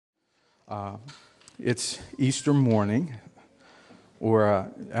It's Easter morning,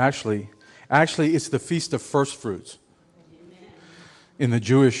 or actually, it's the Feast of First Fruits in the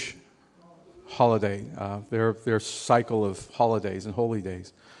Jewish holiday, their cycle of holidays and holy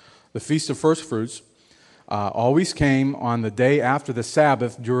days. The Feast of First Fruits always came on the day after the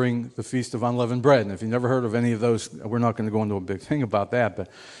Sabbath during the Feast of Unleavened Bread. And if you've never heard of any of those, we're not going to go into a big thing about that, but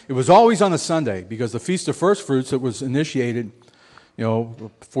it was always on a Sunday because the Feast of First Fruits that was initiated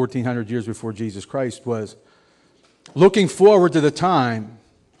 1,400 years before Jesus Christ, was looking forward to the time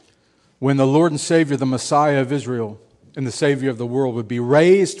when the Lord and Savior, the Messiah of Israel and the Savior of the world, would be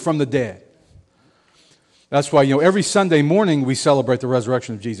raised from the dead. That's why, every Sunday morning we celebrate the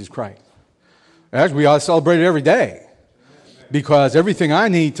resurrection of Jesus Christ. Actually, we ought to celebrate it every day, because everything I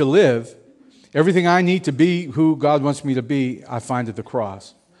need to live, everything I need to be who God wants me to be, I find at the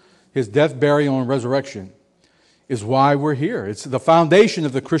cross. His death, burial, and resurrection is why we're here. It's the foundation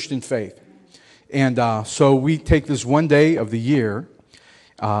of the Christian faith. And so we take this one day of the year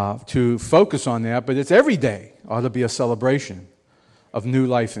to focus on that, but it's every day ought to be a celebration of new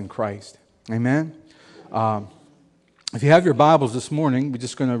life in Christ. Amen? If you have your Bibles this morning, we're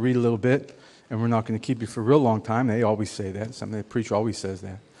just going to read a little bit, and we're not going to keep you for a real long time. They always say that. The preacher always says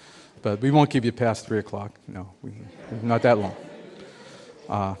that. But we won't keep you past 3 o'clock. No, not that long.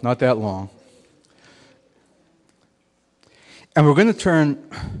 Not that long. And we're going to turn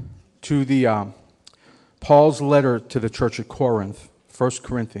to the Paul's letter to the church at Corinth, 1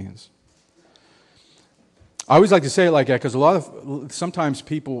 Corinthians. I always like to say it like that because sometimes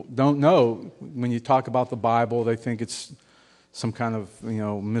people don't know when you talk about the Bible, they think it's some kind of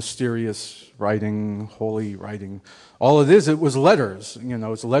mysterious writing, holy writing. All it is, it was letters.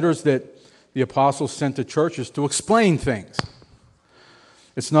 It's letters that the apostles sent to churches to explain things.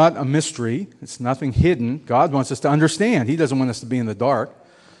 It's not a mystery. It's nothing hidden. God wants us to understand. He doesn't want us to be in the dark.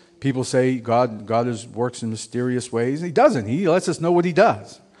 People say God works in mysterious ways. He doesn't. He lets us know what He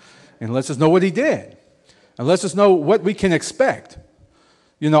does, and lets us know what He did, and lets us know what we can expect.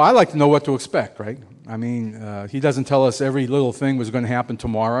 I like to know what to expect, right? I mean, He doesn't tell us every little thing was going to happen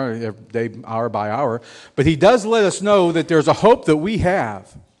tomorrow, every day, hour by hour, but He does let us know that there's a hope that we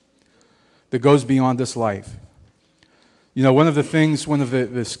have that goes beyond this life. One of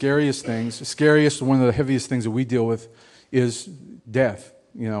the scariest things, one of the heaviest things that we deal with is death.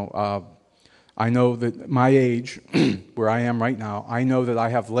 I know that my age, where I am right now, I know that I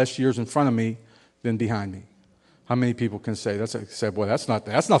have less years in front of me than behind me. How many people can say boy, that's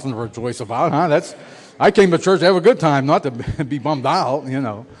nothing to rejoice about, huh? I came to church to have a good time, not to be bummed out,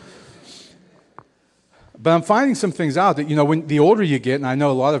 But I'm finding some things out that, when the older you get, and I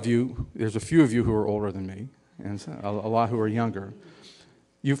know a lot of you, there's a few of you who are older than me, and a lot who are younger,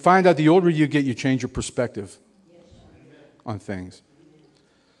 you find out the older you get, you change your perspective on things.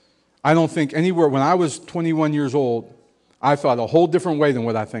 I don't think anywhere, when I was 21 years old, I thought a whole different way than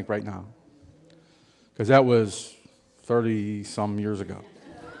what I think right now. Because that was 30-some years ago.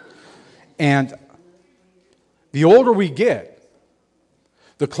 And the older we get,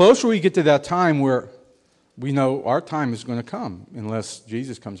 the closer we get to that time where we know our time is going to come, unless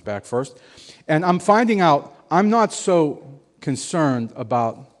Jesus comes back first. And I'm finding out I'm not so concerned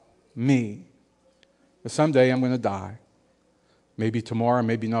about me. But someday I'm going to die. Maybe tomorrow,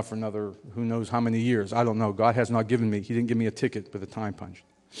 maybe not for another, who knows how many years. I don't know. God has not given me. He didn't give me a ticket with a time punch.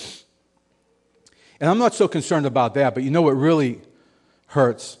 And I'm not so concerned about that, but what really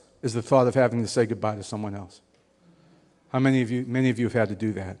hurts is the thought of having to say goodbye to someone else. How many of you have had to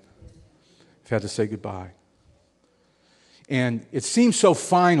do that? Have had to say goodbye. And it seems so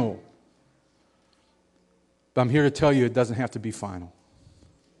final. But I'm here to tell you it doesn't have to be final.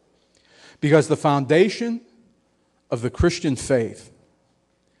 Because the foundation of the Christian faith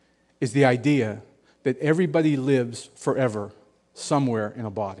is the idea that everybody lives forever somewhere in a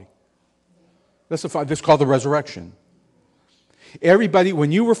body. This is called the resurrection. Everybody,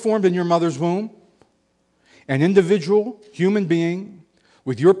 when you were formed in your mother's womb, an individual human being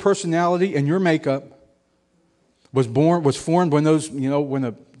with your personality and your makeup was formed when those, when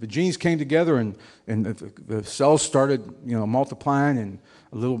the genes came together and the cells started, multiplying, and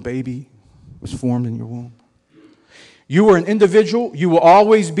a little baby was formed in your womb. You were an individual. You will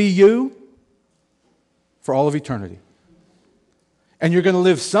always be you for all of eternity. And you're going to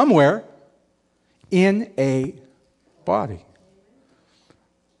live somewhere in a body.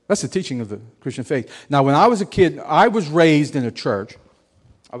 That's the teaching of the Christian faith. Now, when I was a kid, I was raised in a church.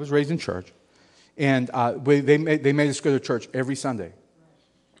 I was raised in church. And they made us go to church every Sunday.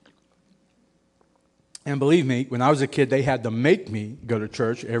 And believe me, when I was a kid, they had to make me go to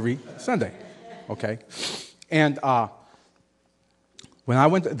church every Sunday. Okay? And when I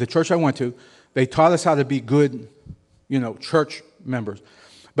went to the church I went to, they taught us how to be good, church members.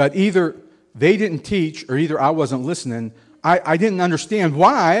 But either they didn't teach or either I wasn't listening. I didn't understand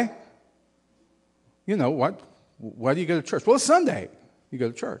why. Why do you go to church? Well, it's Sunday. You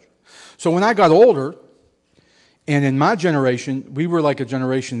go to church. So when I got older, and in my generation, we were like a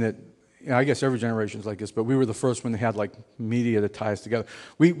generation that, I guess every generation is like this, but we were the first one that had like media to tie us together.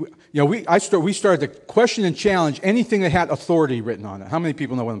 We started to question and challenge anything that had authority written on it. How many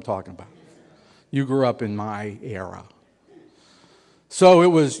people know what I'm talking about? You grew up in my era. So it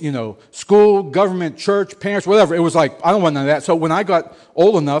was, school, government, church, parents, whatever. It was like, I don't want none of that. So when I got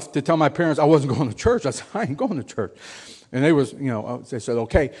old enough to tell my parents I wasn't going to church, I said, I ain't going to church. And they said,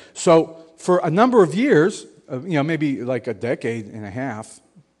 okay. So for a number of years, maybe like a decade and a half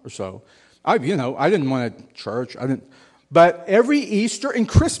or so, I didn't want to church. But every Easter and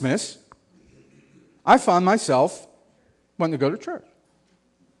Christmas, I found myself wanting to go to church.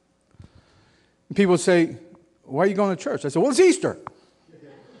 And people would say, why are you going to church? I said, well, it's Easter.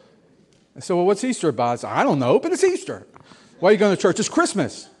 I said, well, what's Easter about? I said, I don't know, but it's Easter. Why are you going to church? It's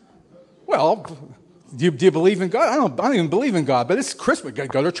Christmas. Well, do you believe in God? I don't even believe in God, but it's Christmas.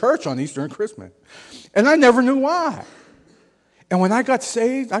 Go to church on Easter and Christmas. And I never knew why. And when I got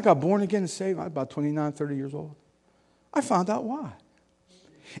saved, I got born again and saved, I was about 29, 30 years old. I found out why.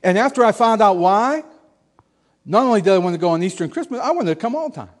 And after I found out why, not only did I want to go on Easter and Christmas, I wanted to come all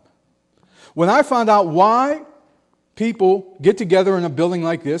the time. When I found out why people get together in a building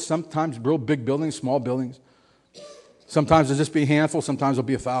like this, sometimes real big buildings, small buildings, sometimes there'll just be a handful, sometimes there'll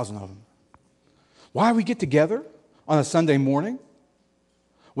be 1,000 of them. Why we get together on a Sunday morning,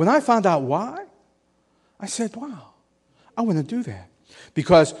 when I found out why, I said, wow, I want to do that.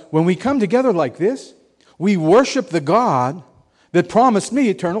 Because when we come together like this, we worship the God that promised me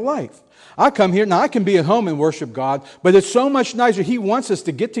eternal life. I come here, now I can be at home and worship God, but it's so much nicer. He wants us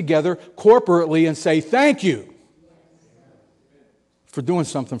to get together corporately and say, thank you for doing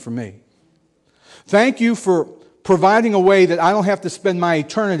something for me. Thank you for providing a way that I don't have to spend my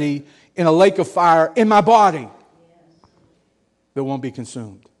eternity in a lake of fire in my body that won't be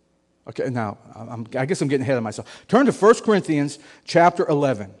consumed. Okay, now, I guess I'm getting ahead of myself. Turn to 1 Corinthians chapter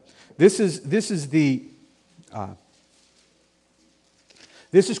 11. This is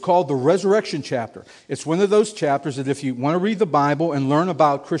called the resurrection chapter. It's one of those chapters that if you want to read the Bible and learn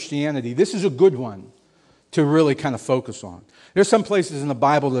about Christianity, this is a good one to really kind of focus on. There's some places in the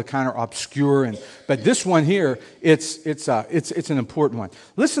Bible that are kind of obscure, but this one here, it's an important one.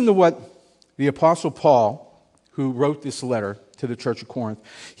 Listen to what the Apostle Paul, who wrote this letter to the church of Corinth,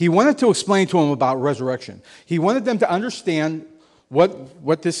 he wanted to explain to them about resurrection. He wanted them to understand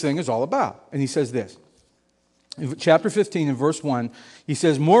what this thing is all about. And he says this. In chapter 15 and verse 1, he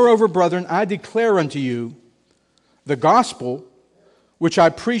says, moreover, brethren, I declare unto you the gospel which I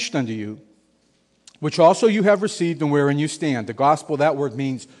preached unto you, which also you have received and wherein you stand. The gospel, that word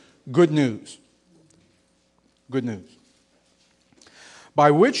means good news. Good news.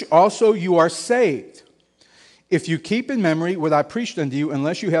 By which also you are saved, if you keep in memory what I preached unto you,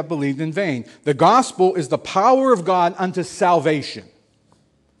 unless you have believed in vain. The gospel is the power of God unto salvation.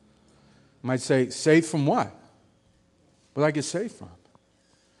 You might say, saved from what? What did I get saved from?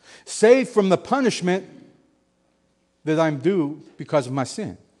 Saved from the punishment that I'm due because of my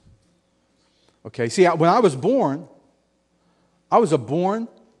sin. Okay, see, when I was born, I was a born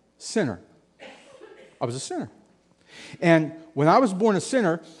sinner. I was a sinner. And when I was born a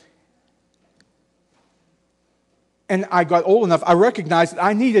sinner, and I got old enough, I recognized that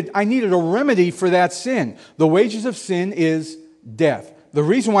I needed a remedy for that sin. The wages of sin is death. The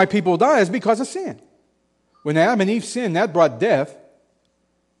reason why people die is because of sin. When Adam and Eve sinned, that brought death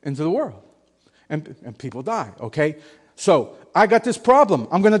into the world. And people die, okay? So, I got this problem.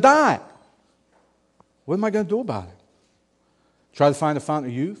 I'm going to die. What am I going to do about it? Try to find a fountain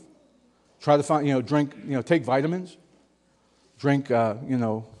of youth? Try to find, drink, take vitamins? Drink,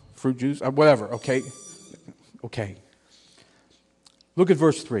 fruit juice? Whatever, okay? Okay. Look at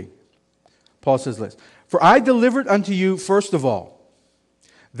verse 3. Paul says this. For I delivered unto you, first of all,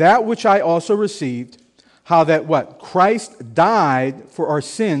 that which I also received, how that what? Christ died for our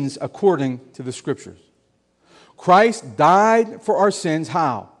sins according to the Scriptures. Christ died for our sins,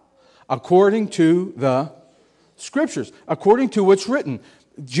 how? According to the Scriptures. According to what's written.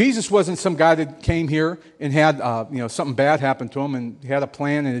 Jesus wasn't some guy that came here and had something bad happen to him and had a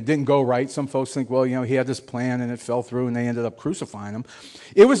plan and it didn't go right. Some folks think, well, he had this plan and it fell through and they ended up crucifying him.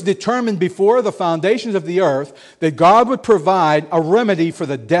 It was determined before the foundations of the earth that God would provide a remedy for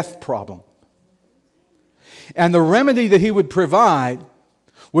the death problem. And the remedy that he would provide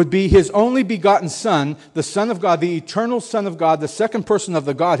would be His only begotten Son, the Son of God, the eternal Son of God, the second person of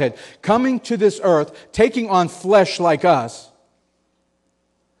the Godhead, coming to this earth, taking on flesh like us,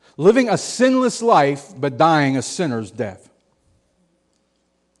 living a sinless life, but dying a sinner's death.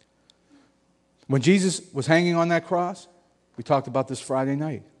 When Jesus was hanging on that cross, we talked about this Friday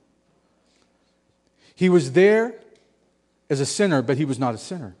night. He was there as a sinner, but He was not a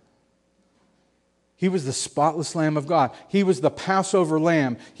sinner. He was the spotless Lamb of God. He was the Passover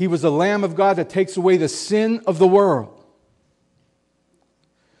Lamb. He was the Lamb of God that takes away the sin of the world.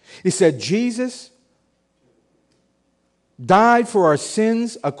 He said, Jesus died for our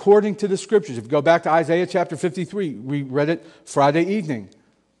sins according to the Scriptures. If you go back to Isaiah chapter 53, we read it Friday evening.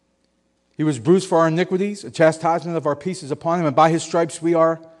 He was bruised for our iniquities, a chastisement of our peace is upon Him, and by His stripes we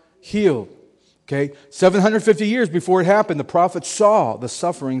are healed. Okay? 750 years before it happened, the prophet saw the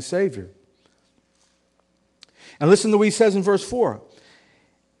suffering Savior. And listen to what he says in verse 4.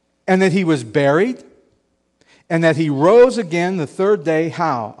 And that He was buried, and that He rose again the third day.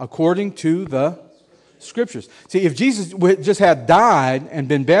 How? According to the Scriptures. See, if Jesus just had died and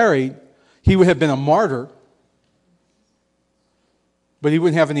been buried, He would have been a martyr, but He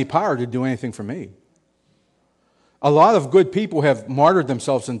wouldn't have any power to do anything for me. A lot of good people have martyred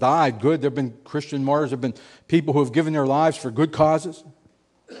themselves and died good. There have been Christian martyrs. There have been people who have given their lives for good causes.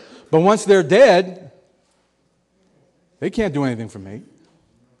 But once they're dead, they can't do anything for me.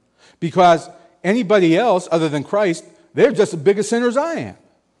 Because anybody else other than Christ, they're just as big a sinner as I am.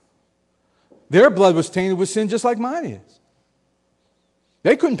 Their blood was tainted with sin just like mine is.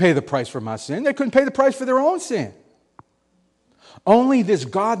 They couldn't pay the price for my sin. They couldn't pay the price for their own sin. Only this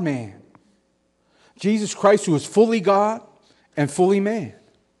God-man, Jesus Christ, who was fully God and fully man,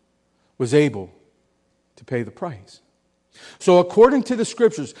 was able to pay the price. So according to the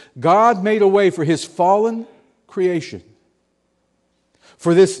Scriptures, God made a way for His fallen creation,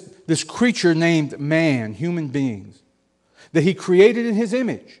 for this creature named man, human beings, that He created in His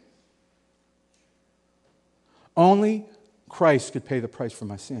image. Only Christ could pay the price for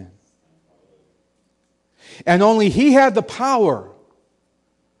my sin. And only He had the power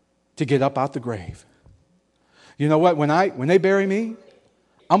to get up out the grave. You know what? When they bury me,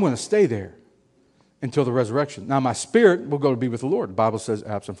 I'm going to stay there until the resurrection. Now, my spirit will go to be with the Lord. The Bible says,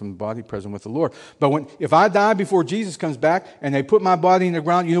 absent from the body, present with the Lord. But if I die before Jesus comes back and they put my body in the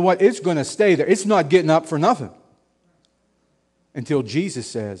ground, you know what? It's going to stay there. It's not getting up for nothing until Jesus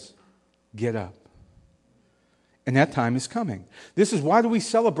says, get up. And that time is coming. This is why do we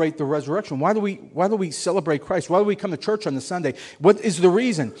celebrate the resurrection? Why do we celebrate Christ? Why do we come to church on the Sunday? What is the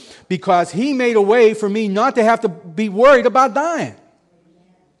reason? Because He made a way for me not to have to be worried about dying.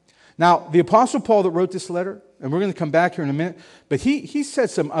 Now, the Apostle Paul that wrote this letter, and we're going to come back here in a minute, but he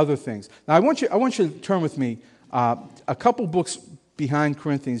said some other things. Now, I want you to turn with me a couple books behind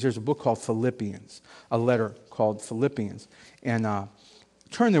Corinthians. There's a book called Philippians, a letter called Philippians. And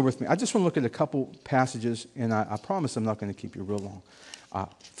turn there with me. I just want to look at a couple passages, and I promise I'm not going to keep you real long.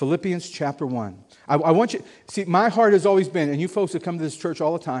 Philippians chapter 1. I want you, see, my heart has always been, and you folks that come to this church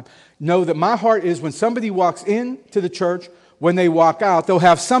all the time, know that my heart is when somebody walks into the church, when they walk out, they'll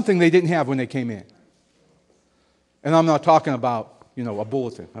have something they didn't have when they came in. And I'm not talking about, a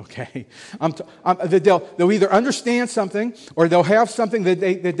bulletin, okay? They'll either understand something or they'll have something that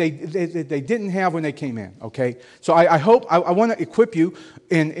they didn't have when they came in, okay? So I want to equip you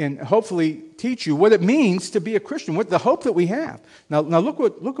and hopefully teach you what it means to be a Christian, what the hope that we have. Now look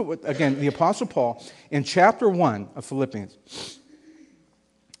at what again the Apostle Paul in chapter 1 of Philippians,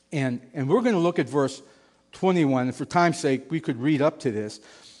 and we're going to look at verse 21. And for time's sake, we could read up to this,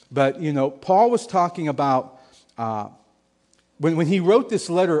 but Paul was talking about. When he wrote this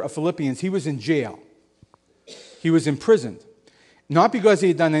letter of Philippians, he was in jail. He was imprisoned. Not because he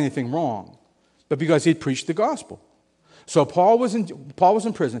had done anything wrong, but because he had preached the gospel. So Paul was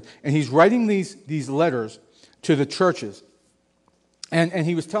in prison, and he's writing these letters to the churches. And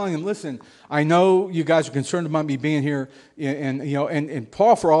he was telling them, listen, I know you guys are concerned about me being here. And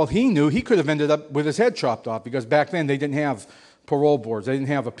Paul, for all he knew, he could have ended up with his head chopped off, because back then they didn't have parole boards. They didn't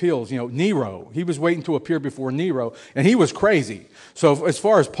have appeals. Nero, he was waiting to appear before Nero, and he was crazy. So as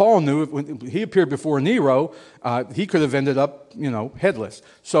far as Paul knew, when he appeared before Nero, he could have ended up, headless.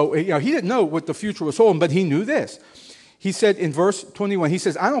 So, he didn't know what the future was holding, but he knew this. He said in verse 21, he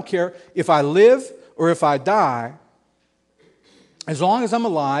says, I don't care if I live or if I die, as long as I'm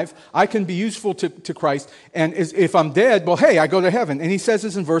alive, I can be useful to Christ. And if I'm dead, well, hey, I go to heaven. And he says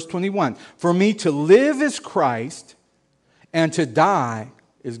this in verse 21, for me to live is Christ, and to die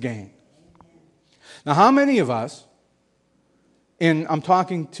is gain. Now, how many of us, and I'm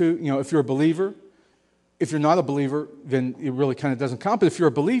talking to, if you're a believer, If you're not a believer, then it really kind of doesn't count. But if you're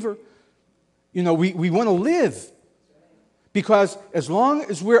a believer, you know, we want to live. Because as long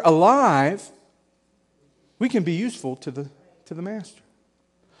as we're alive, we can be useful to the Master.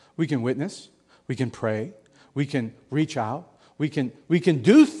 We can witness. We can pray. We can reach out. We can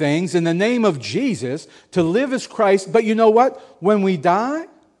do things in the name of Jesus to live as Christ. But you know what? When we die,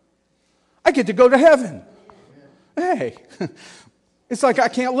 I get to go to heaven. Hey, it's like I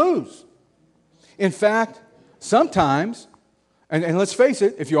can't lose. In fact, sometimes, and let's face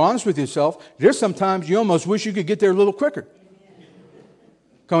it, if you're honest with yourself, there's sometimes you almost wish you could get there a little quicker.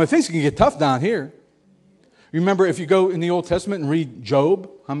 Because things can get tough down here. You remember if you go in the Old Testament and read Job,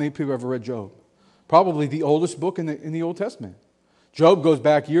 how many people have ever read Job? Probably the oldest book in the Old Testament. Job goes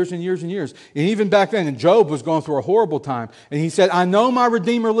back years and years and years. And even back then, and Job was going through a horrible time. And he said, I know my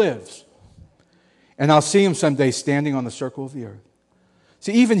Redeemer lives. And I'll see him someday standing on the circle of the earth.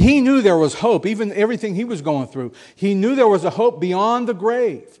 See, even he knew there was hope. Even everything he was going through, he knew there was a hope beyond the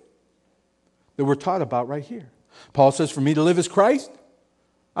grave that we're taught about right here. Paul says, for me to live is Christ.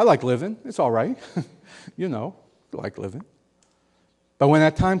 I like living. It's all right. You know, I like living. But when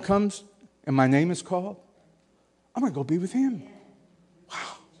that time comes and my name is called, I'm going to go be with him.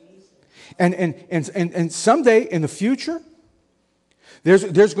 Wow. And someday in the future,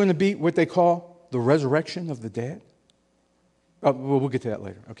 there's going to be what they call the resurrection of the dead. Oh, well, we'll get to that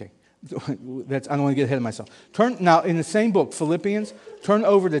later. Okay. I don't want to get ahead of myself. Turn now in the same book, Philippians, turn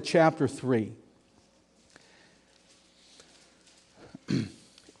over to chapter 3.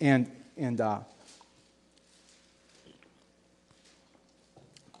 And we're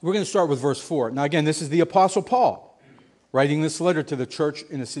going to start with verse 4. Now again, this is the Apostle Paul writing this letter to the church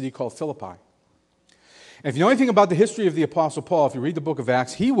in a city called Philippi. And if you know anything about the history of the Apostle Paul, if you read the book of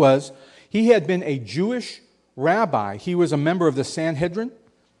Acts, he had been a Jewish rabbi. He was a member of the Sanhedrin.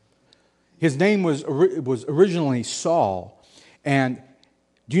 His name was originally Saul. And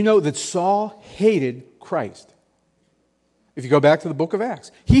do you know that Saul hated Christ? If you go back to the book of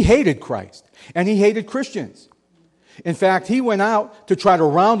Acts, he hated Christ and he hated Christians. In fact, he went out to try to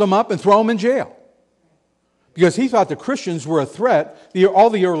round them up and throw them in jail because he thought the Christians were a threat. All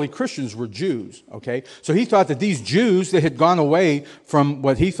the early Christians were Jews, okay? So he thought that these Jews that had gone away from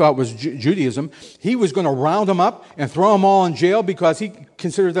what he thought was Judaism, he was going to round them up and throw them all in jail because he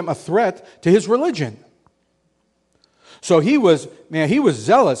considered them a threat to his religion. So he was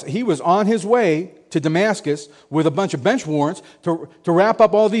zealous. He was on his way to Damascus with a bunch of bench warrants to wrap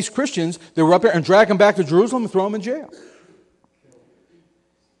up all these Christians that were up there and drag them back to Jerusalem and throw them in jail.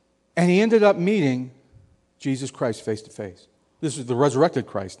 And he ended up meeting Jesus Christ face to face. This is the resurrected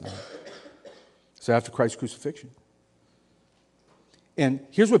Christ now. It's after Christ's crucifixion. And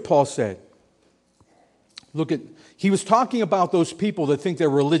here's what Paul said. He was talking about those people that think their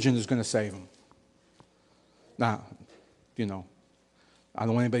religion is going to save them. Now, you know, I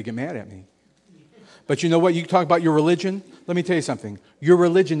don't want anybody to get mad at me. But you know what? You talk about your religion. Let me tell you something. Your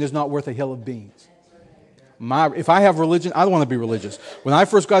religion is not worth a hill of beans. If I have religion, I don't want to be religious. When I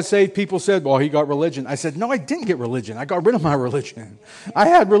first got saved, people said, well, he got religion. I said, no, I didn't get religion. I got rid of my religion. I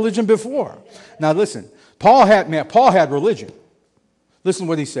had religion before. Now listen, Paul had religion. Listen to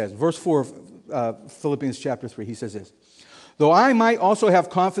what he says. Verse 4 of Philippians chapter 3, he says this. Though I might also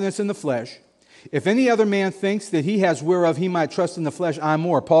have confidence in the flesh, if any other man thinks that he has whereof he might trust in the flesh, I'm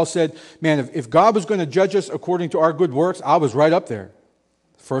more. Paul said, man, if God was going to judge us according to our good works, I was right up there,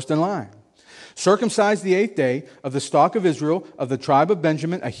 first in line. Circumcised the 8th day, of the stock of Israel, of the tribe of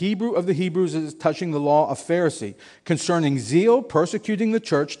Benjamin, a Hebrew of the Hebrews, is touching the law of Pharisee, concerning zeal, persecuting the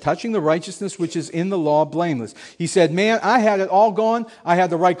church, touching the righteousness which is in the law, blameless. He said, man, I had it all going. I had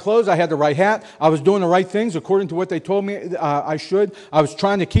the right clothes. I had the right hat. I was doing the right things according to what they told me I should. I was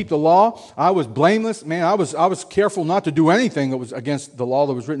trying to keep the law. I was blameless. Man, I was careful not to do anything that was against the law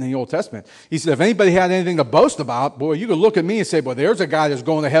that was written in the Old Testament. He said, if anybody had anything to boast about, boy, you could look at me and say, well, there's a guy that's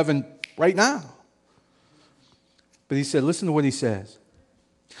going to heaven right now. But he said, listen to what he says.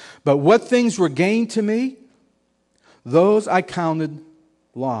 But what things were gained to me, those I counted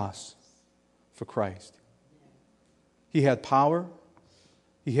loss for Christ. He had power.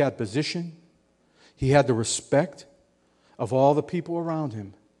 He had position. He had the respect of all the people around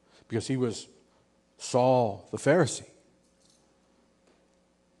him because he was Saul the Pharisee.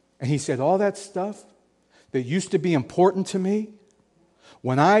 And he said, all that stuff that used to be important to me,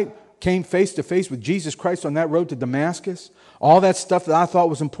 when I came face to face with Jesus Christ on that road to Damascus, all that stuff that I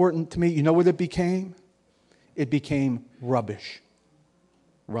thought was important to me, you know what it became? It became rubbish.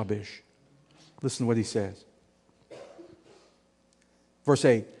 Rubbish. Listen to what he says. Verse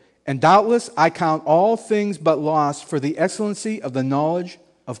 8, and doubtless I count all things but loss for the excellency of the knowledge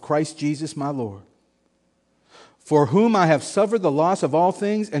of Christ Jesus my Lord, for whom I have suffered the loss of all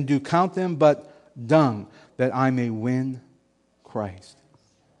things, and do count them but dung, that I may win Christ,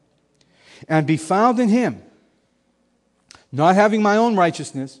 and be found in him, not having my own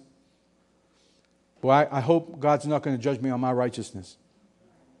righteousness. Boy, I hope God's not going to judge me on my righteousness.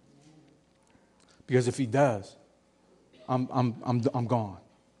 Because if he does, I'm gone.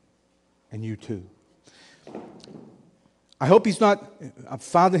 And you too. I hope he's not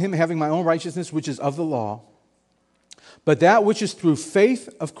found in him having my own righteousness, which is of the law, but that which is through faith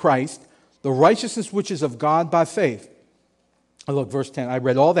of Christ, the righteousness which is of God by faith. Oh, look, verse 10. I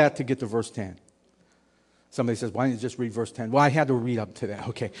read all that to get to verse 10. Somebody says, why didn't you just read verse 10? Well, I had to read up to that.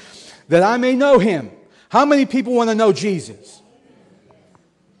 Okay. That I may know him. How many people want to know Jesus?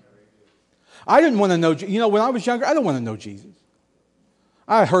 I didn't want to know. You know, when I was younger, I didn't want to know Jesus.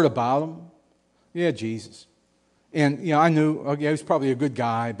 I heard about him. Yeah, Jesus. And, you know, I knew, okay, he was probably a good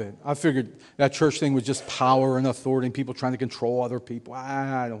guy, but I figured that church thing was just power and authority and people trying to control other people.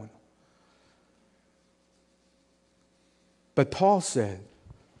 I don't know. But Paul said,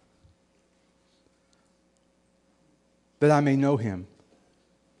 that I may know him,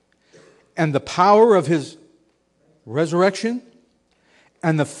 and the power of his resurrection,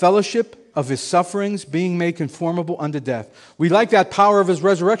 and the fellowship of his sufferings, being made conformable unto death. We like that power of his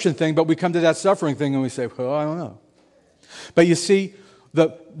resurrection thing, but we come to that suffering thing and we say, well, I don't know. But you see,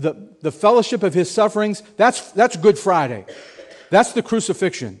 the fellowship of his sufferings, that's Good Friday. That's the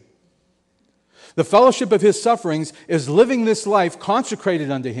crucifixion. The fellowship of his sufferings is living this life consecrated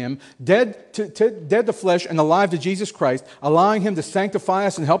unto him, dead to flesh and alive to Jesus Christ, allowing him to sanctify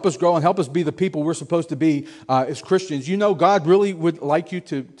us and help us grow and help us be the people we're supposed to be as Christians. You know, God really would like you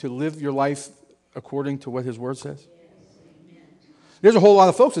to live your life according to what his word says. There's a whole lot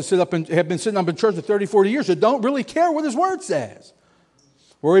of folks that have been sitting up in church for 30, 40 years that don't really care what his word says.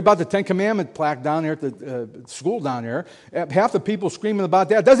 Worry about the Ten Commandment plaque down there at the school down there. Half the people screaming about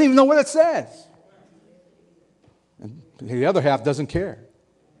that doesn't even know what it says. And the other half doesn't care.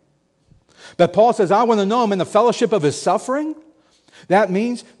 But Paul says, I want to know him in the fellowship of his suffering. That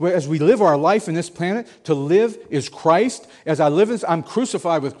means, as we live our life in this planet, to live is Christ. As I live, I'm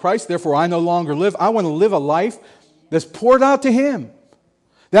crucified with Christ, therefore I no longer live. I want to live a life that's poured out to him.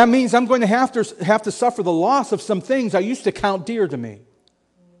 That means I'm going to have to suffer the loss of some things I used to count dear to me.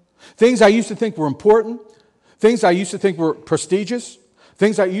 Things I used to think were important. Things I used to think were prestigious.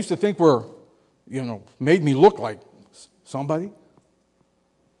 Things I used to think were, made me look like somebody.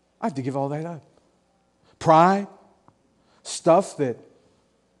 I have to give all that up. Pride, stuff that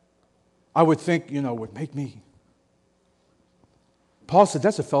I would think, would make me. Paul said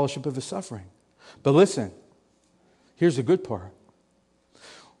that's a fellowship of his suffering. But listen, here's the good part.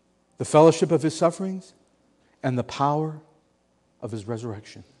 The fellowship of his sufferings and the power of his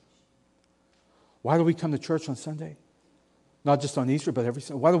resurrection. Why do we come to church on Sunday? Not just on Easter, but every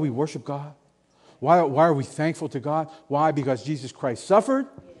Sunday. Why do we worship God? Why are we thankful to God? Why? Because Jesus Christ suffered,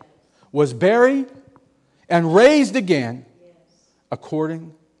 was buried, and raised again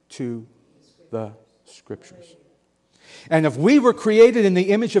according to the Scriptures. And if we were created in the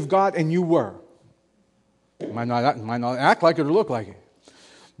image of God, and you were, might not act like it or look like it,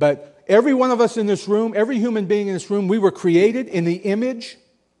 but every one of us in this room, every human being in this room, we were created in the image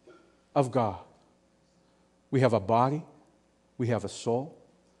of God. We have a body, we have a soul,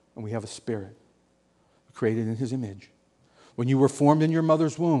 and we have a spirit. Created in his image. When you were formed in your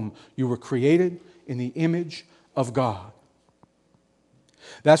mother's womb, you were created in the image of God.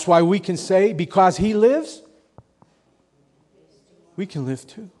 That's why we can say, because he lives, we can live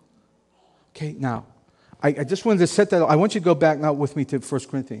too. Okay, now, I just wanted to set that up. I want you to go back now with me to 1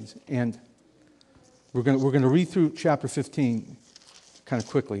 Corinthians. And we're going to read through chapter 15 kind of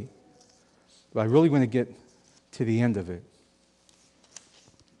quickly. But I really want to get to the end of it.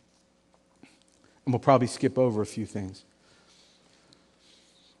 And we'll probably skip over a few things.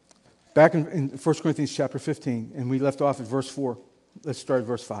 Back in 1 Corinthians chapter 15, and we left off at verse 4. Let's start at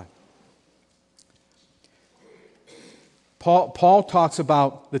verse 5. Paul talks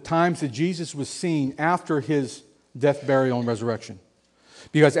about the times that Jesus was seen after his death, burial, and resurrection.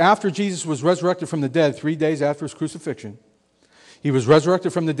 Because after Jesus was resurrected from the dead, 3 days after his crucifixion, he was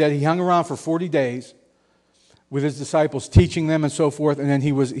resurrected from the dead. He hung around for 40 days with his disciples, teaching them and so forth, and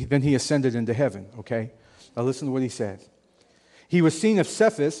then he ascended into heaven, okay? Now listen to what he says. He was seen of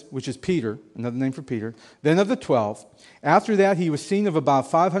Cephas, which is Peter, another name for Peter, then of the 12. After that he was seen of about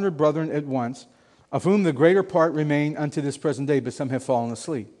 500 brethren at once, of whom the greater part remain unto this present day, but some have fallen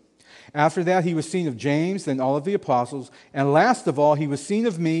asleep. After that he was seen of James, then all of the apostles, and last of all he was seen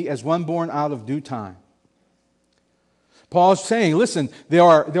of me as one born out of due time. Paul is saying, listen, there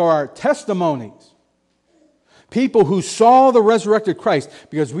are testimonies. People who saw the resurrected Christ.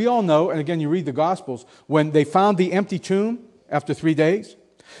 Because we all know, and again, you read the Gospels, when they found the empty tomb after 3 days,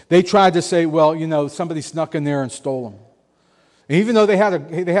 they tried to say, well, somebody snuck in there and stole him. And even though they had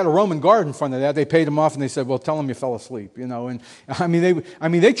a Roman guard in front of that, they paid him off and they said, well, tell him you fell asleep, And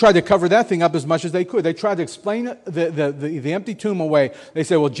they tried to cover that thing up as much as they could. They tried to explain the empty tomb away. They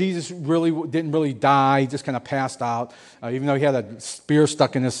said, well, Jesus didn't really die. He just kind of passed out, even though he had a spear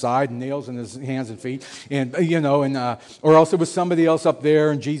stuck in his side and nails in his hands and feet. Or else it was somebody else up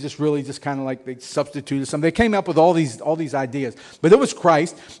there and Jesus really just kind of like they substituted something. They came up with all these ideas. But it was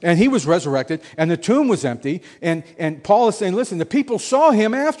Christ and he was resurrected and the tomb was empty. And Paul is saying, listen, the people saw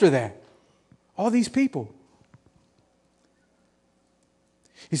him after that. All these people.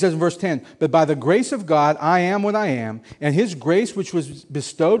 He says in verse 10, but by the grace of God I am what I am, and his grace which was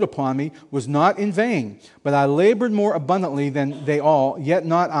bestowed upon me was not in vain, but I labored more abundantly than they all, yet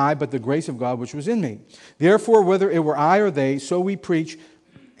not I, but the grace of God which was in me. Therefore, whether it were I or they, so we preach,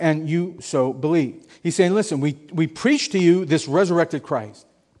 and you so believe. He's saying, listen, we preach to you this resurrected Christ.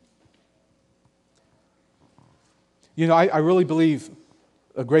 I really believe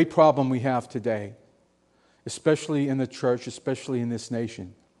a great problem we have today, especially in the church, especially in this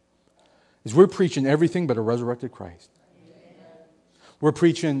nation, is we're preaching everything but a resurrected Christ. We're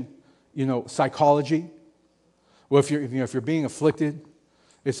preaching, psychology. Well, if you're being afflicted,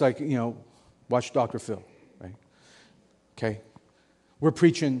 it's like, watch Dr. Phil, right? Okay. We're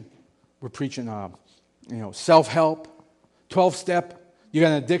preaching, self-help, 12-step. You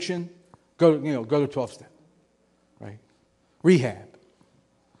got an addiction, go to 12-step. Right? Rehab.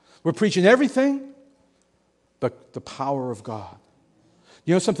 We're preaching everything but the power of God.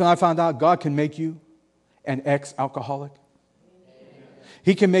 You know something I found out? God can make you an ex-alcoholic.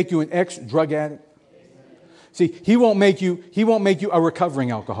 He can make you an ex-drug addict. See, He won't make you a recovering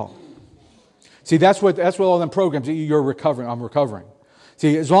alcoholic. See, that's what all them programs, you're recovering, I'm recovering.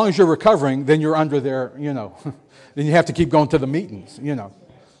 See, as long as you're recovering, then you're under their, then you have to keep going to the meetings,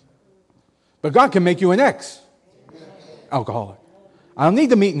 But God can make you an ex-alcoholic. I don't need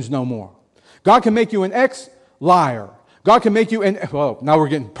the meetings no more. God can make you an ex-liar. God can make you now we're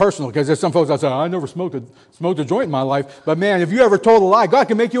getting personal because there's some folks that say, I never smoked a joint in my life. But man, if you ever told a lie, God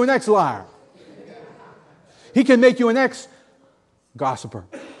can make you an ex-liar. He can make you an ex-gossiper.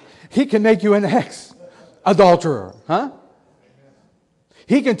 He can make you an ex-adulterer. Huh?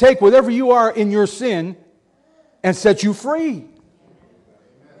 He can take whatever you are in your sin and set you free.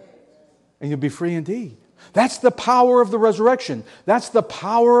 And you'll be free indeed. That's the power of the resurrection. That's the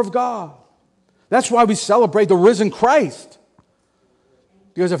power of God. That's why we celebrate the risen Christ.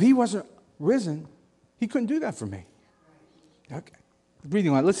 Because if He wasn't risen, He couldn't do that for me. Okay.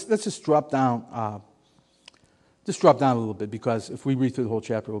 Reading on. Let's just drop down. Just drop down a little bit because if we read through the whole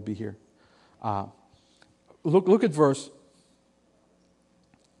chapter, we'll be here. Look at verse.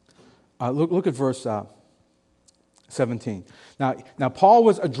 Look at verse 17. Now Paul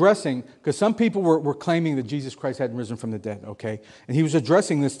was addressing, because some people were claiming that Jesus Christ hadn't risen from the dead, okay? And he was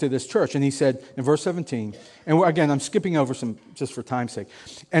addressing this to this church, and he said in verse 17, and again, I'm skipping over some just for time's sake.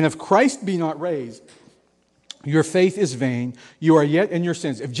 And if Christ be not raised, your faith is vain, you are yet in your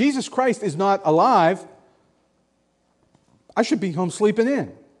sins. If Jesus Christ is not alive, I should be home sleeping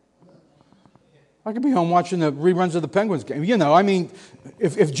in. I could be home watching the reruns of the Penguins game.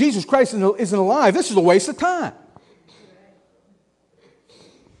 If Jesus Christ isn't alive, this is a waste of time.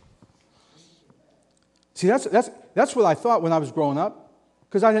 See, that's what I thought when I was growing up,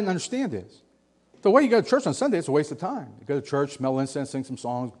 because I didn't understand this. So why you go to church on Sunday? It's a waste of time. You go to church, smell incense, sing some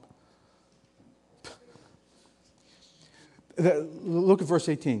songs. Look at verse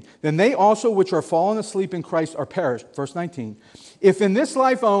 18. Then they also which are fallen asleep in Christ are perished. Verse 19. If in this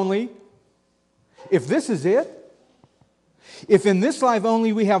life only, if this is it, if in this life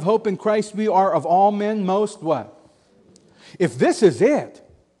only we have hope in Christ, we are of all men most what? If this is it,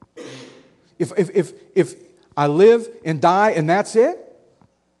 if I live and die and that's it,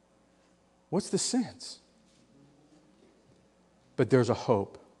 what's the sense? But there's a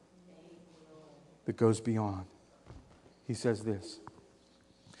hope that goes beyond. He says this.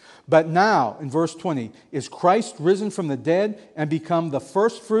 But now, in verse 20, is Christ risen from the dead and become the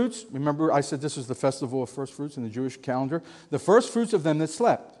first fruits? Remember, I said this was the festival of first fruits in the Jewish calendar. The first fruits of them that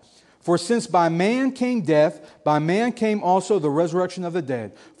slept. For since by man came death, by man came also the resurrection of the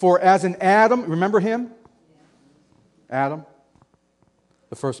dead. For as in Adam, remember him? Adam,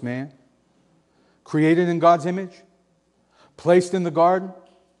 the first man, created in God's image, placed in the garden.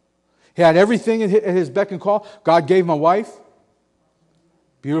 He had everything at his beck and call. God gave him a wife.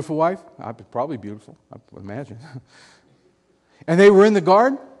 Beautiful wife. Probably beautiful, I would imagine. And they were in the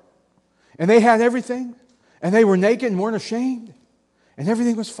garden. And they had everything. And they were naked and weren't ashamed. And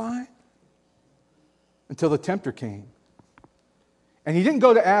everything was fine. Until the tempter came. And he didn't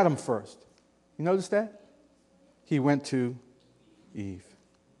go to Adam first. You notice that? He went to Eve.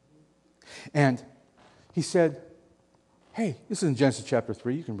 And he said, hey, this is in Genesis chapter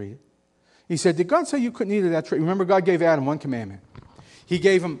 3. You can read it. He said, did God say you couldn't eat of that tree? Remember, God gave Adam one commandment.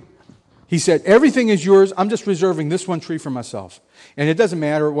 He said, everything is yours. I'm just reserving this one tree for myself. And it doesn't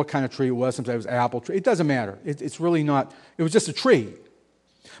matter what kind of tree it was. Sometimes it was an apple tree. It doesn't matter. It's really not. It was just a tree.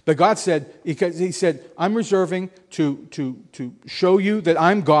 But God said, he said, I'm reserving to show you that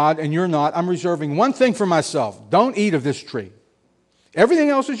I'm God and you're not. I'm reserving one thing for myself. Don't eat of this tree. Everything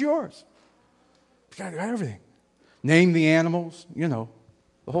else is yours. You got everything. Name the animals, the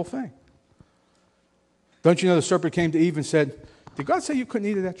whole thing. Don't you know the serpent came to Eve and said, did God say you couldn't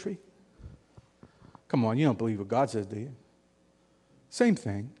eat of that tree? Come on, you don't believe what God says, do you? Same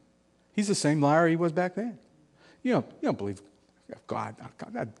thing. He's the same liar he was back then. You don't believe God.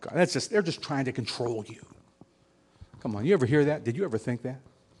 They're just trying to control you. Come on, you ever hear that? Did you ever think that?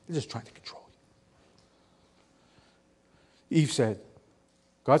 They're just trying to control you. Eve said,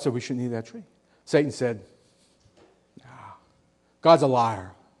 God said we shouldn't eat that tree. Satan said, nah, God's a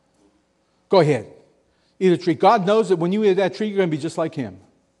liar. Go ahead. Eat a tree. God knows that when you eat that tree, you're going to be just like him.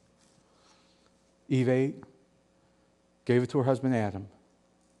 Eve ate, gave it to her husband Adam,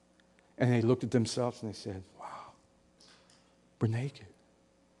 and they looked at themselves and they said, wow, we're naked.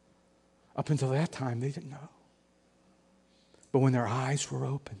 Up until that time, they didn't know. But when their eyes were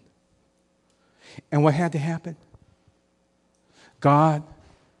opened, and what had to happen? God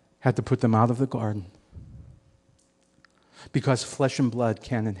had to put them out of the garden because flesh and blood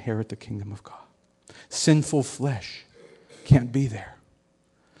can't inherit the kingdom of God. Sinful flesh can't be there.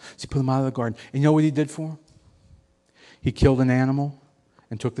 So he put them out of the garden. And you know what he did for them? He killed an animal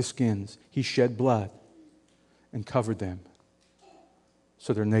and took the skins. He shed blood and covered them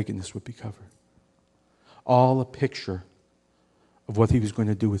so their nakedness would be covered. All a picture of what he was going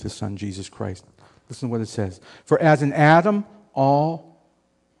to do with his son, Jesus Christ. Listen to what it says. For as in Adam, all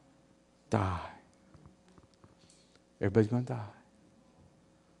die. Everybody's going to die.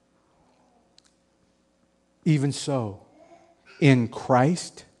 Even so, in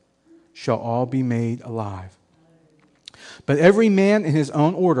Christ shall all be made alive. But every man in his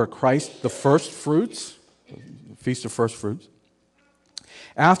own order, Christ the first fruits, feast of first fruits.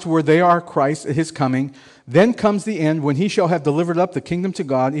 Afterward they are Christ at his coming. Then comes the end, when he shall have delivered up the kingdom to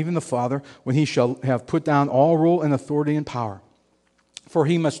God, even the Father, when he shall have put down all rule and authority and power. For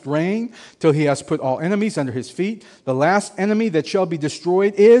he must reign till he has put all enemies under his feet. The last enemy that shall be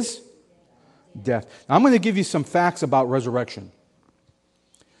destroyed is death. Now, I'm going to give you some facts about resurrection.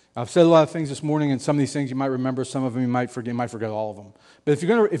 I've said a lot of things this morning, and some of these things you might remember, some of them you might forget all of them. But if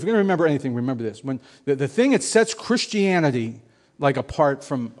you're going to remember anything, remember this. When the thing that sets Christianity apart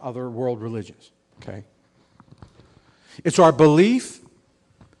from other world religions, okay? It's our belief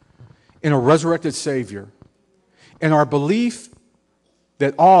in a resurrected Savior and our belief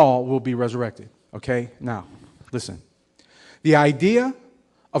that all will be resurrected, okay? Now, listen. The idea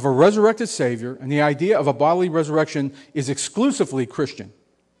of a resurrected Savior and the idea of a bodily resurrection is exclusively Christian.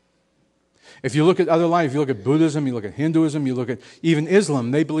 If you look at other lines, if you look at Buddhism, you look at Hinduism, you look at even Islam,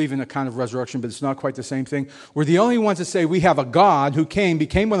 they believe in a kind of resurrection, but it's not quite the same thing. We're the only ones that say we have a God who came,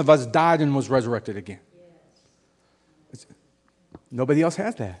 became one of us, died, and was resurrected again. Nobody else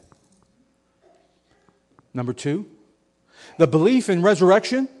has that. Number two, the belief in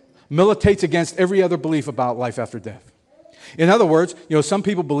resurrection militates against every other belief about life after death. In other words, some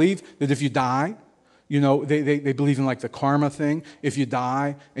people believe that if you die, they believe in the karma thing. If you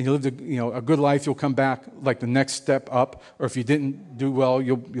die and you lived a good life, you'll come back the next step up. Or if you didn't do well,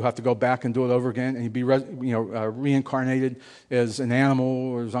 you'll have to go back and do it over again, and you'll be reincarnated as an animal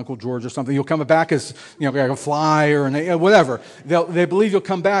or as Uncle George or something. You'll come back as like a fly or whatever. They believe you'll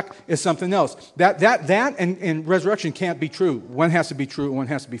come back as something else. That and resurrection can't be true. One has to be true and one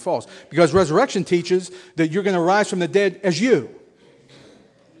has to be false, because resurrection teaches that you're going to rise from the dead as you.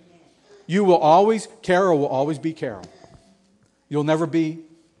 You will always, Carol will always be Carol. You'll never be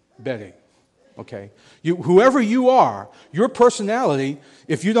Betty. Okay? Whoever you are, your personality,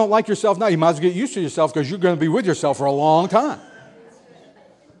 if you don't like yourself now, you might as well get used to yourself, because you're going to be with yourself for a long time.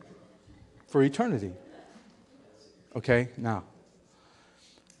 For eternity. Okay? Now.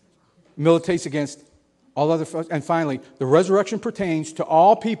 Militates against all other. And finally, the resurrection pertains to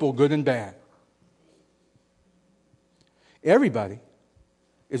all people, good and bad. Everybody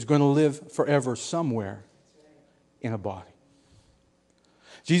is going to live forever somewhere in a body.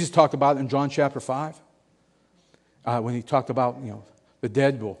 Jesus talked about it in John chapter 5, when he talked about, the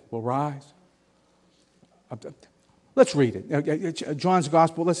dead will rise. Let's read it. John's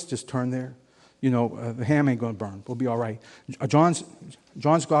Gospel, let's just turn there. The ham ain't going to burn. We'll be all right. John's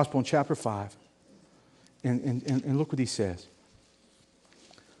Gospel in chapter 5. And look what he says.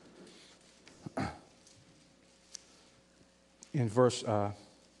 In verse, I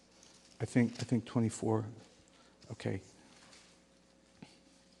think 24. Okay.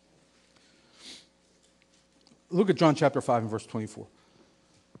 Look at John chapter 5 and verse 24.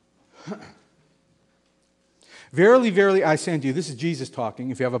 Verily, verily, I say unto you, this is Jesus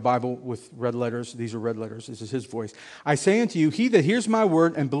talking. If you have a Bible with red letters, these are red letters. This is his voice. I say unto you, he that hears my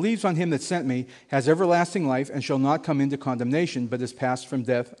word and believes on him that sent me has everlasting life and shall not come into condemnation, but is passed from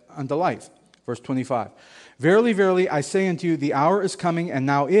death unto life. Verse 25. Verily, verily, I say unto you, the hour is coming, and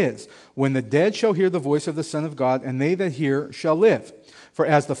now is, when the dead shall hear the voice of the Son of God, and they that hear shall live. For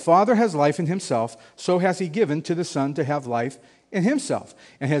as the Father has life in himself, so has he given to the Son to have life in himself,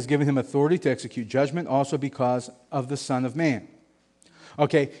 and has given him authority to execute judgment, also because of the Son of Man.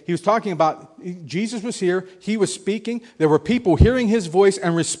 Okay, he was talking about, Jesus was here, he was speaking, there were people hearing his voice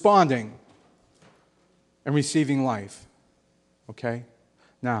and responding and receiving life. Okay?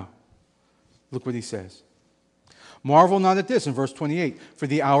 Now, look what he says. Marvel not at this, in verse 28, for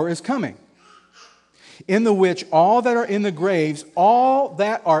the hour is coming, in the which all that are in the graves,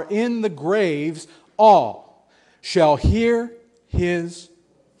 all shall hear his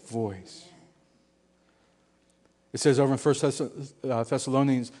voice. It says over in 1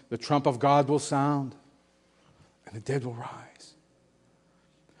 Thessalonians, the trump of God will sound, and the dead will rise.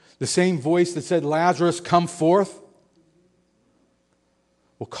 The same voice that said, Lazarus, come forth,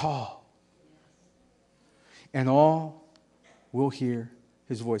 will call. And all will hear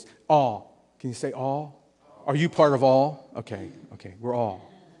his voice. All. Can you say all? Are you part of all? Okay, we're all.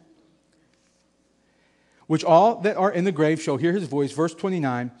 Which all that are in the grave shall hear his voice, verse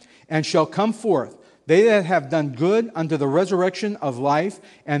 29, and shall come forth, they that have done good unto the resurrection of life,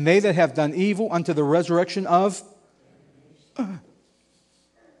 and they that have done evil unto the resurrection of...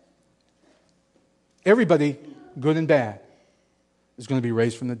 Everybody, good and bad, is going to be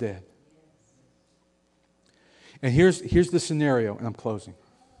raised from the dead. And here's the scenario, and I'm closing.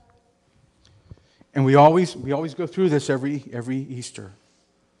 And we always go through this every Easter.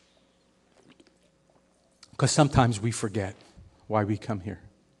 Because sometimes we forget why we come here.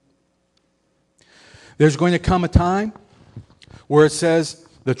 There's going to come a time where it says,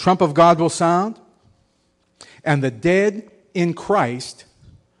 the trump of God will sound, and the dead in Christ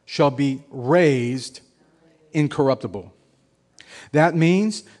shall be raised incorruptible. That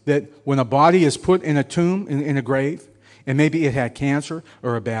means that when a body is put in a tomb, in a grave, and maybe it had cancer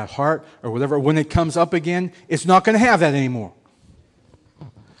or a bad heart or whatever, when it comes up again, it's not going to have that anymore.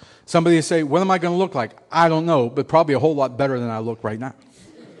 Somebody will say, what am I going to look like? I don't know, but probably a whole lot better than I look right now.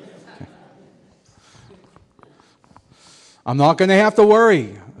 Okay. I'm not going to have to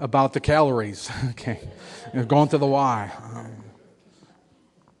worry about the calories. Okay, going to the Y.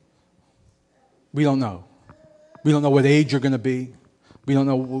 We don't know. We don't know what age you're going to be. We don't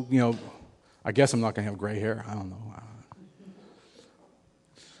know, I guess I'm not going to have gray hair. I don't know.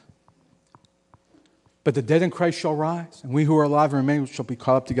 But the dead in Christ shall rise, and we who are alive and remain shall be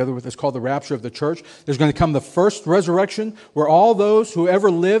caught up together with us. It's called the rapture of the church. There's going to come the first resurrection where all those who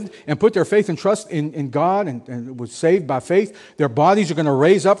ever lived and put their faith and trust in God and was saved by faith, their bodies are going to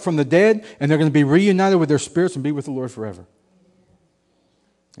raise up from the dead, and they're going to be reunited with their spirits and be with the Lord forever.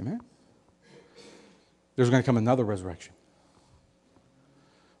 Amen? There's going to come another resurrection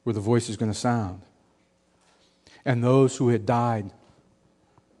where the voice is going to sound. And those who had died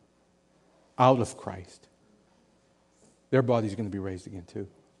out of Christ, their bodies are going to be raised again too.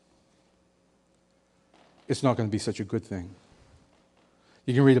 It's not going to be such a good thing.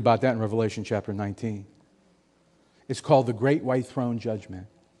 You can read about that in Revelation chapter 19. It's called the Great White Throne Judgment.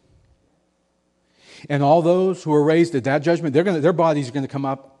 And all those who are raised at that judgment, their bodies are going to come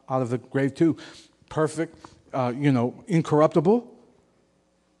up out of the grave too. Perfect, incorruptible.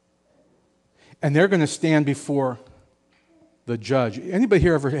 And they're going to stand before the judge. Anybody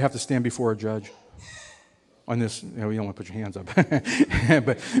here ever have to stand before a judge? On this, you don't want to put your hands up.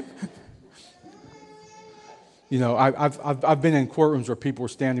 But, I've been in courtrooms where people were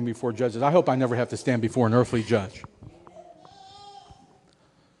standing before judges. I hope I never have to stand before an earthly judge.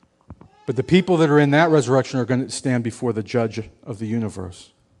 But the people that are in that resurrection are going to stand before the judge of the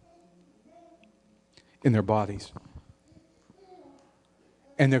universe in their bodies.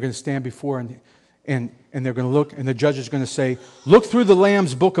 And they're going to stand before and they're going to look, and the judge is going to say, look through the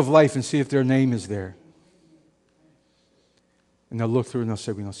Lamb's book of life and see if their name is there. And they'll look through and they'll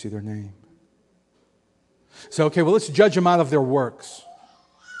say, we don't see their name. So, okay, well, let's judge them out of their works.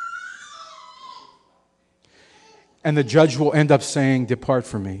 And the judge will end up saying, "Depart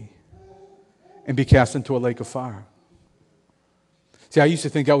from me," and be cast into a lake of fire. See, I used to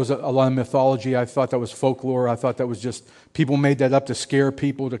think that was a lot of mythology. I thought that was folklore. I thought that was just people made that up to scare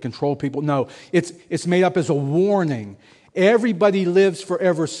people, to control people. No, it's made up as a warning. Everybody lives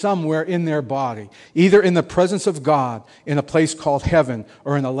forever somewhere in their body, either in the presence of God, in a place called heaven,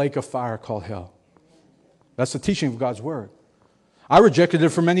 or in a lake of fire called hell. That's the teaching of God's Word. I rejected it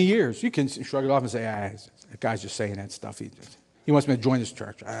for many years. You can shrug it off and say, that guy's just saying that stuff. He wants me to join his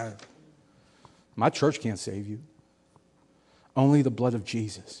church. My church can't save you. Only the blood of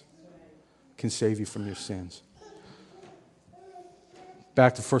Jesus can save you from your sins.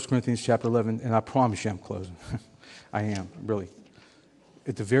 Back to 1 Corinthians chapter 11, and I promise you I'm closing. I am, really.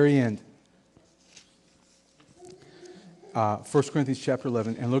 At the very end, 1 Corinthians chapter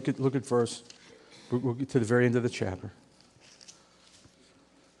 11, and look at verse, we'll get to the very end of the chapter.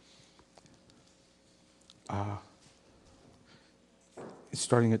 It's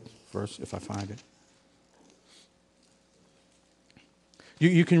starting at verse, if I find it.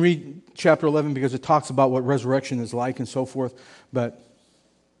 You can read chapter 11 because it talks about what resurrection is like and so forth, but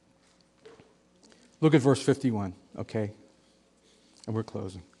look at verse 51, okay? And we're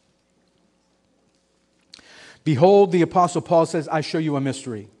closing. Behold, the Apostle Paul says, I show you a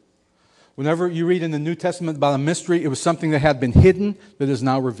mystery. Whenever you read in the New Testament about a mystery, it was something that had been hidden that is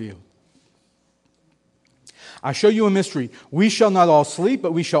now revealed. I show you a mystery. We shall not all sleep,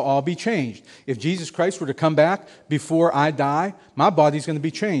 but we shall all be changed. If Jesus Christ were to come back before I die, my body's going to be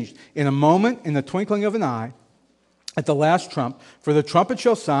changed. In a moment, in the twinkling of an eye, at the last trump, for the trumpet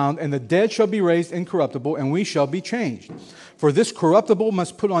shall sound, and the dead shall be raised incorruptible, and we shall be changed. For this corruptible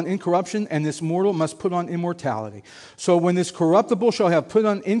must put on incorruption, and this mortal must put on immortality. So when this corruptible shall have put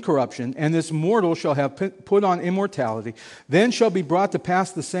on incorruption, and this mortal shall have put on immortality, then shall be brought to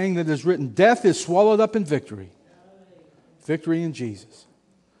pass the saying that is written, death is swallowed up in victory. Victory in Jesus.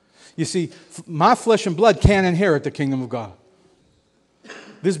 You see, my flesh and blood can't inherit the kingdom of God.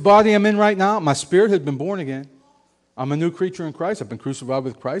 This body I'm in right now, my spirit has been born again. I'm a new creature in Christ. I've been crucified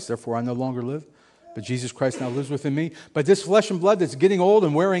with Christ, therefore I no longer live. But Jesus Christ now lives within me. But this flesh and blood that's getting old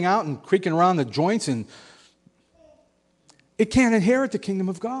and wearing out and creaking around the joints, and it can't inherit the kingdom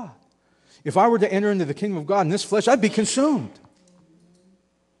of God. If I were to enter into the kingdom of God in this flesh, I'd be consumed.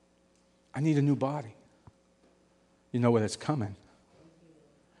 I need a new body. You know what? It's coming.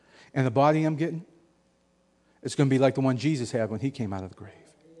 And the body I'm getting, it's going to be like the one Jesus had when he came out of the grave.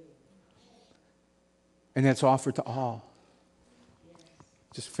 And that's offered to all.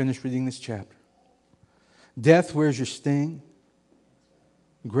 Just finish reading this chapter. Death, where's your sting?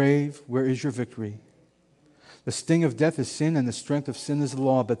 Grave, where is your victory? The sting of death is sin, and the strength of sin is the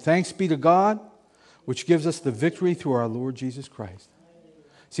law. But thanks be to God, which gives us the victory through our Lord Jesus Christ.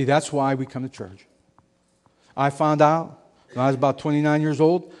 See, that's why we come to church. I found out when I was about 29 years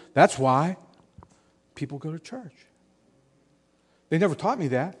old, that's why people go to church. They never taught me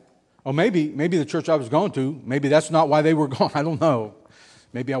that. Or maybe the church I was going to, maybe that's not why they were going. I don't know.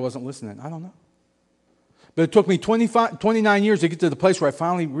 Maybe I wasn't listening. I don't know. But it took me 29 years to get to the place where I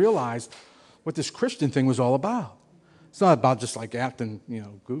finally realized what this Christian thing was all about. It's not about just like acting,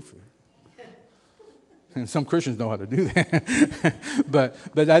 goofy. And some Christians know how to do that. but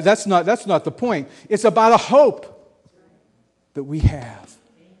that's not the point. It's about a hope that we have.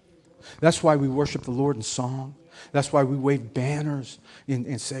 That's why we worship the Lord in song. That's why we wave banners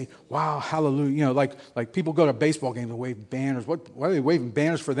and say, wow, hallelujah. Like people go to baseball games and wave banners. What are they waving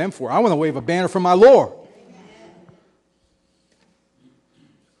banners for them for? I want to wave a banner for my Lord.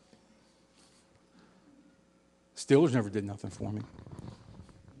 Steelers never did nothing for me.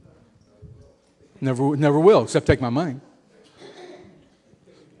 Never will, except take my money.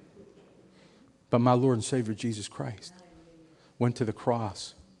 But my Lord and Savior, Jesus Christ, went to the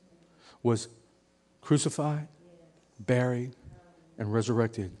cross, was crucified, buried, and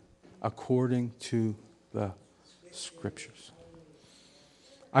resurrected according to the Scriptures.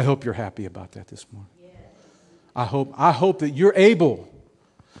 I hope you're happy about that this morning. I hope that you're able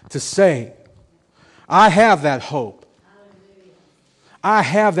to say, I have that hope. I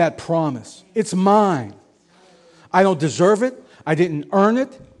have that promise. It's mine. I don't deserve it. I didn't earn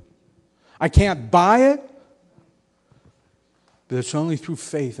it. I can't buy it. But it's only through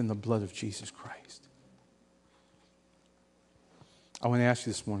faith in the blood of Jesus Christ. I want to ask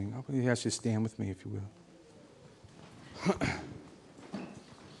you this morning, I want to ask you to stand with me, if you will.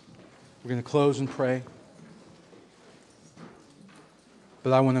 We're going to close and pray.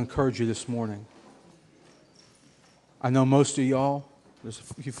 But I want to encourage you this morning. I know most of y'all, there's a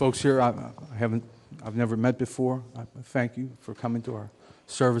few folks here I've never met before. I thank you for coming to our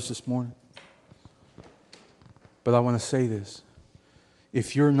service this morning. But I want to say this.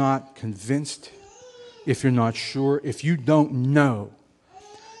 If you're not convinced, if you're not sure, if you don't know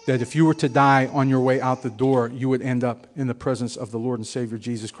that if you were to die on your way out the door, you would end up in the presence of the Lord and Savior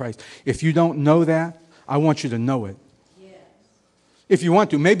Jesus Christ. If you don't know that, I want you to know it. Yes. If you want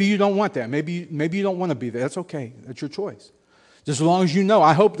to. Maybe you don't want that. Maybe you don't want to be there. That's okay. That's your choice. Just as long as you know.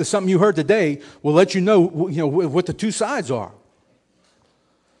 I hope that something you heard today will let you know what the two sides are.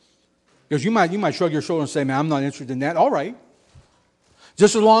 Because you might shrug your shoulder and say, man, I'm not interested in that. All right.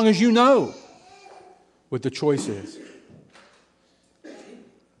 Just as long as you know what the choice is.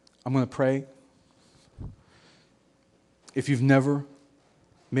 I'm going to pray. If you've never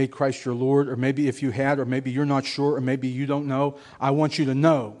made Christ your Lord, or maybe if you had, or maybe you're not sure, or maybe you don't know, I want you to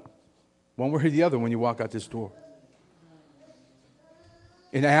know, one way or the other, when you walk out this door.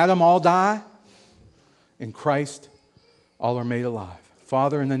 In Adam, all die. In Christ, all are made alive.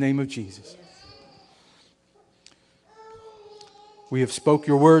 Father, in the name of Jesus, we have spoke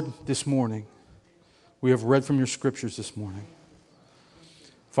your word this morning. We have read from your scriptures this morning.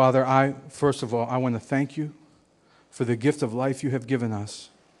 Father, first of all, I want to thank you for the gift of life you have given us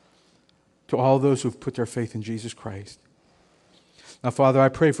to all those who have put their faith in Jesus Christ. Now, Father, I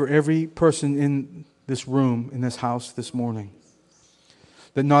pray for every person in this room, in this house this morning,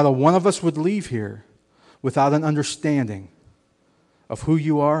 that not a one of us would leave here without an understanding of who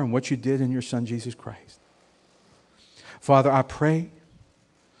you are and what you did in your Son, Jesus Christ. Father, I pray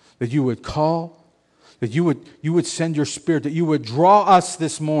that you would call, that you would send your Spirit, that you would draw us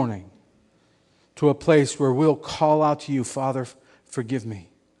this morning to a place where we'll call out to you, Father, forgive me.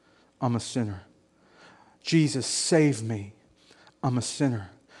 I'm a sinner. Jesus, save me. I'm a sinner.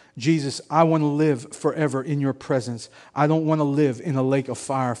 Jesus, I want to live forever in your presence. I don't want to live in a lake of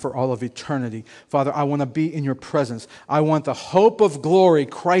fire for all of eternity. Father, I want to be in your presence. I want the hope of glory,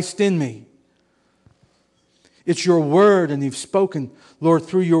 Christ in me. It's your word, and you've spoken, Lord,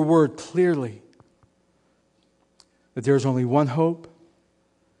 through your word clearly, that there's only one hope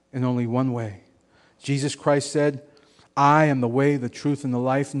and only one way. Jesus Christ said, I am the way, the truth, and the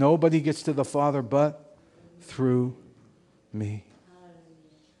life. Nobody gets to the Father but through me.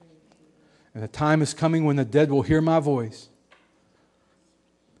 And the time is coming when the dead will hear my voice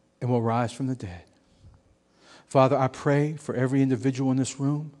and will rise from the dead. Father, I pray for every individual in this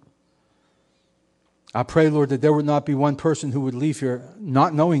room. I pray, Lord, that there would not be one person who would leave here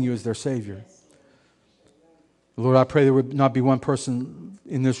not knowing you as their Savior. Lord, I pray there would not be one person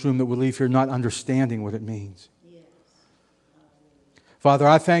in this room that would leave here not understanding what it means. Father,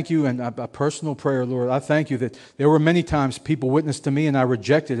 I thank you, and a personal prayer, Lord, I thank you that there were many times people witnessed to me and I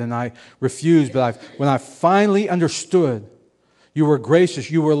rejected and I refused, but when I finally understood, you were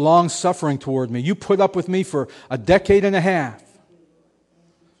gracious, you were long-suffering toward me. You put up with me for a decade and a half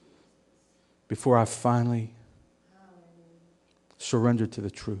before I finally surrendered to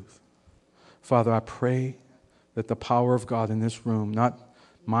the truth. Father, I pray that the power of God in this room, not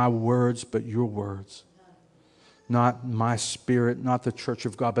my words, but your words, not my spirit, not the church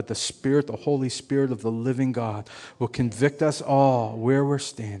of God, but the Spirit, the Holy Spirit of the living God, will convict us all where we're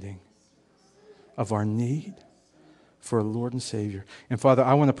standing of our need for a Lord and Savior. And Father,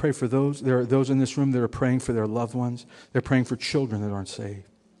 I want to pray for those. There are those in this room that are praying for their loved ones. They're praying for children that aren't saved.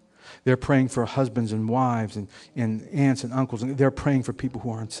 They're praying for husbands and wives and aunts and uncles. And they're praying for people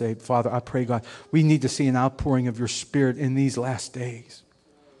who aren't saved. Father, I pray, God, we need to see an outpouring of your Spirit in these last days.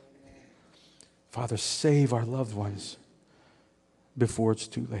 Father, save our loved ones before it's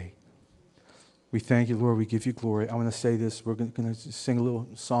too late. We thank you, Lord. We give you glory. I want to say this. We're going to sing a little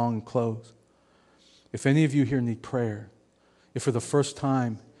song and close. If any of you here need prayer, if for the first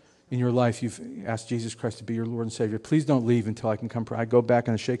time in your life you've asked Jesus Christ to be your Lord and Savior, please don't leave until I can come pray. I go back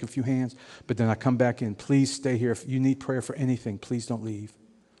and I shake a few hands, but then I come back in. Please stay here. If you need prayer for anything, please don't leave,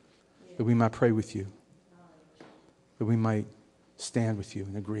 that we might pray with you, that we might stand with you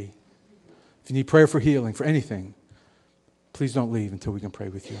and agree. If you need prayer for healing, for anything, please don't leave until we can pray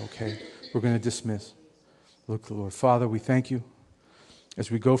with you, okay? We're going to dismiss. Look to the Lord. Father, we thank you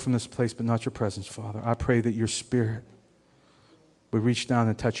as we go from this place, but not your presence, Father. I pray that your Spirit would reach down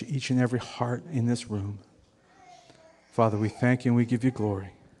and touch each and every heart in this room. Father, we thank you and we give you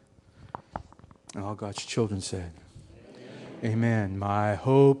glory. And all God's children said, Amen. My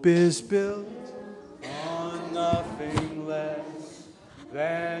hope is built on nothing less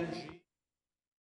than Jesus.